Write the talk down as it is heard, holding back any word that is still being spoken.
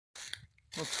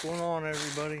What's going on,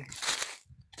 everybody?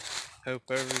 Hope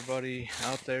everybody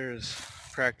out there is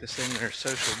practicing their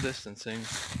social distancing.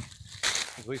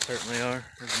 We certainly are.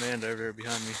 There's Amanda over there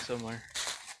behind me somewhere.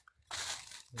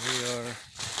 We are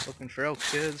looking for elk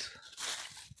sheds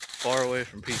far away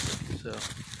from people. So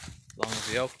as long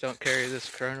as the elk don't carry this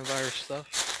coronavirus stuff,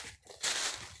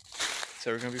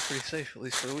 so we're gonna be pretty safe, at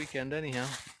least for the weekend anyhow.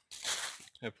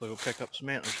 Hopefully we'll pick up some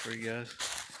antlers for you guys.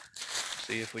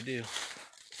 See if we do.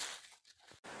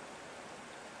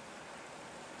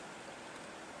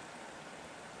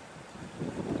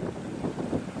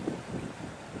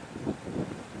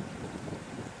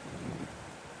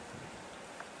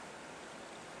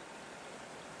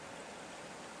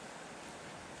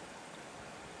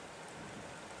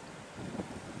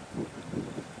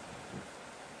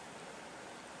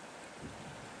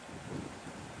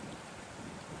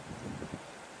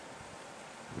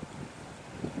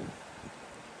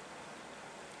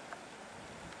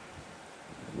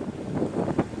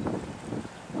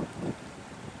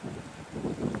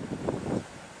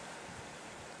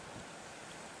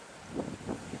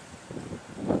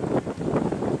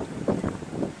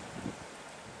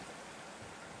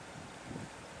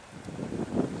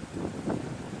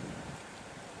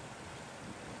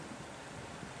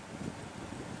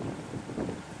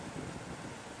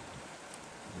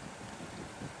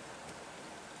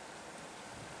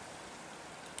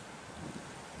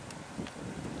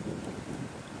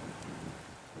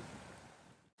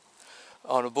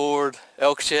 On the board,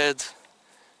 elk sheds,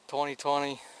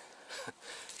 2020,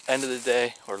 end of the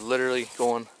day. We're literally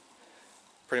going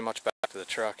pretty much back to the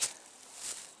truck.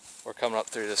 We're coming up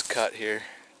through this cut here.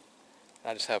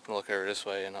 I just happened to look over this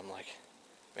way and I'm like,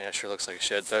 man, that sure looks like a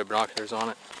shed. Throw binoculars on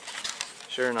it.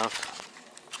 Sure enough,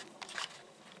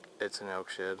 it's an elk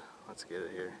shed. Let's get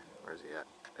it here. Where's he at?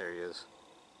 There he is.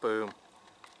 Boom.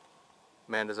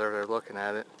 Amanda's over there looking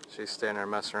at it. She's standing there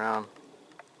messing around.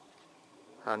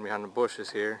 Hiding behind the bushes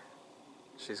here.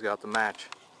 She's got the match.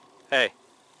 Hey,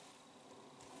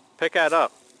 pick that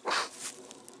up. What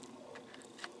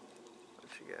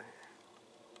she got here?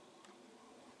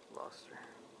 Lost her.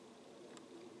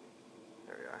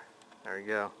 There we are. There we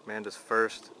go. Amanda's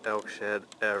first elk shed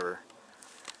ever.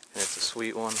 And it's a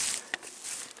sweet one.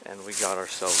 And we got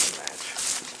ourselves a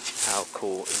match. How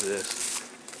cool is this?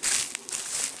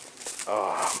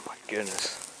 Oh my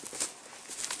goodness.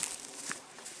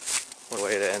 What a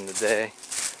way to end the day.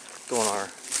 Doing our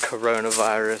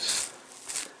coronavirus.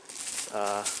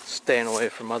 Staying away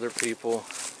from other people.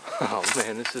 Oh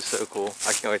man, this is so cool.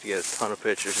 I can't wait to get a ton of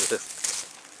pictures of this.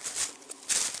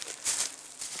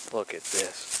 Look at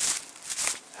this.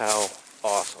 How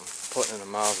awesome. Putting in the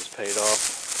miles has paid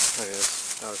off. Look at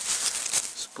this. That was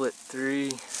split 3.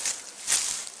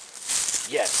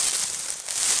 Yes!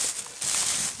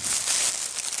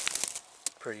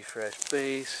 Pretty fresh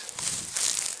base.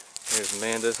 Here's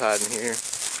Amanda's hiding here.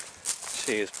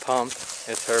 She is pumped.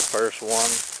 It's her first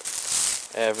one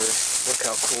ever. Look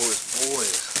how cool this boy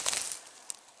is.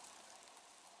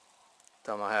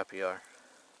 Tell them how happy you are.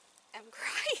 I'm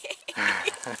crying.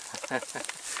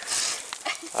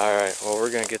 Alright, well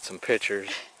we're going to get some pictures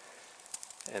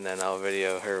and then I'll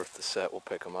video her with the set. We'll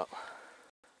pick them up.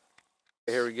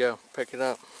 Here we go. Pick it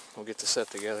up. We'll get the set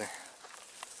together.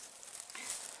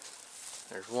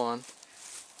 There's one.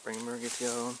 Bring him over and get the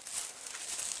other one.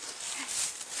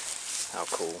 How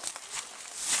cool.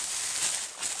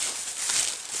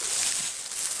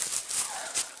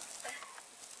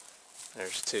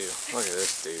 There's 2. Look at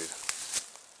this dude.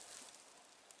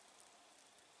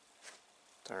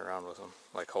 Turn around with him.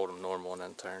 Like hold him normal and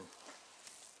then turn.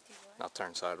 Not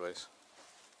turn sideways.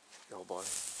 Your whole body.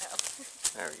 Oh.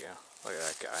 There we go. Look at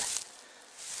that guy.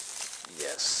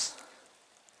 Yes.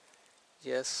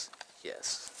 Yes.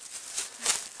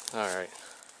 Yes. Alright.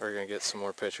 We're going to get some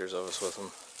more pictures of us with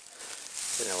him.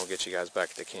 And then we'll get you guys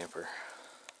back at the camper.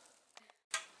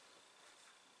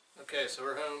 Okay, so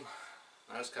we're home.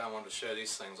 I just kind of wanted to show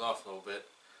these things off a little bit.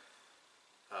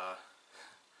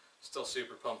 Still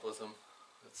super pumped with them.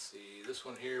 Let's see, this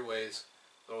one here weighs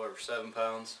a little over 7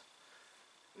 pounds.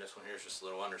 And this one here is just a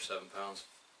little under 7 pounds.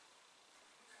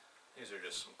 These are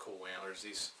just some cool antlers.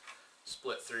 These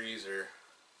split 3s are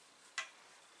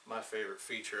my favorite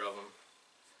feature of them.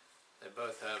 They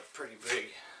both have pretty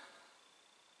big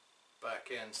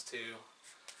back ends too.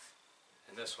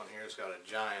 And this one here has got a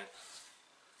giant,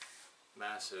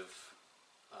 massive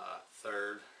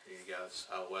third. You guys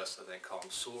out west I think call them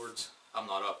swords. I'm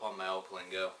not up on my elk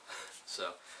lingo.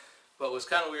 So, but what's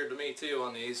kind of weird to me too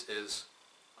on these is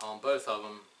on both of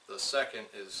them the second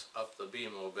is up the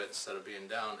beam a little bit instead of being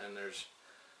down, and there's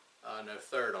no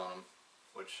third on them,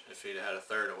 which if he'd had a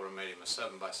third it would have made him a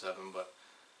 7x7, but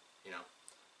you know,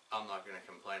 I'm not going to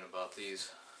complain about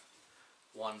these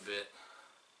one bit.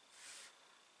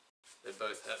 They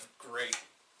both have great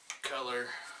color,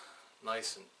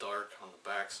 nice and dark on the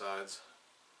back sides.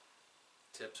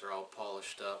 Tips are all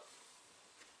polished up.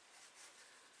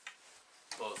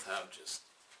 Both have just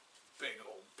big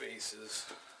old bases.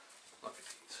 Look at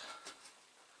these.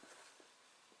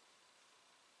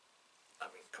 I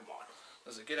mean, come on.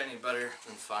 Does it get any better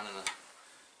than finding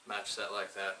a match set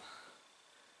like that?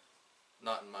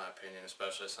 Not in my opinion,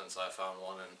 especially since I found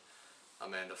one and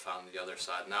Amanda found the other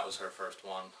side, and that was her first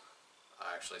one.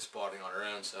 Actually spotting on her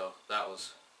own, so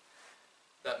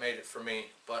that made it for me.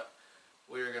 But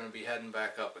we're going to be heading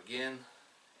back up again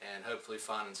and hopefully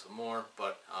finding some more,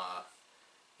 but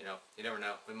you know, you never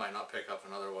know, we might not pick up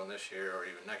another one this year or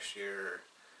even next year, or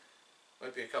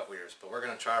might be a couple years, but we're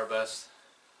going to try our best.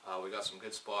 We got some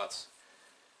good spots.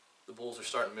 The bulls are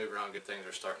starting to move around, good things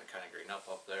are starting to kind of green up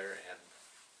there, and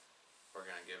we're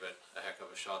going to give it a heck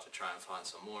of a shot to try and find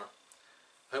some more.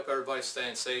 I hope everybody's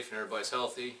staying safe and everybody's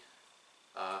healthy.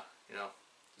 You know,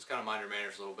 just kind of mind your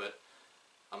manners a little bit.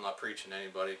 I'm not preaching to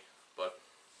anybody, but,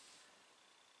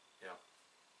 you know,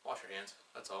 wash your hands,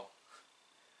 that's all.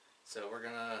 So we're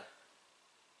going to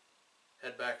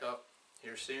head back up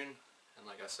here soon, and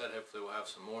like I said, hopefully we'll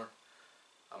have some more.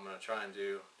 I'm going to try and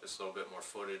do just a little bit more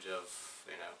footage of,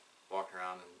 you know, walking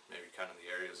around and maybe kind of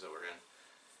the areas that we're in.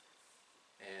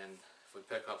 And if we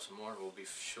pick up some more, we'll be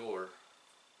sure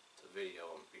to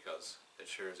video them, because it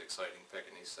sure is exciting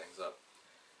picking these things up.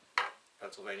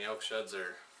 Pennsylvania elk sheds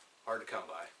are hard to come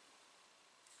by,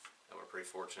 and we're pretty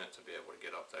fortunate to be able to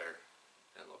get up there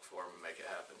and look for them and make it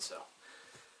happen. So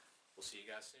we'll see you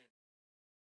guys soon.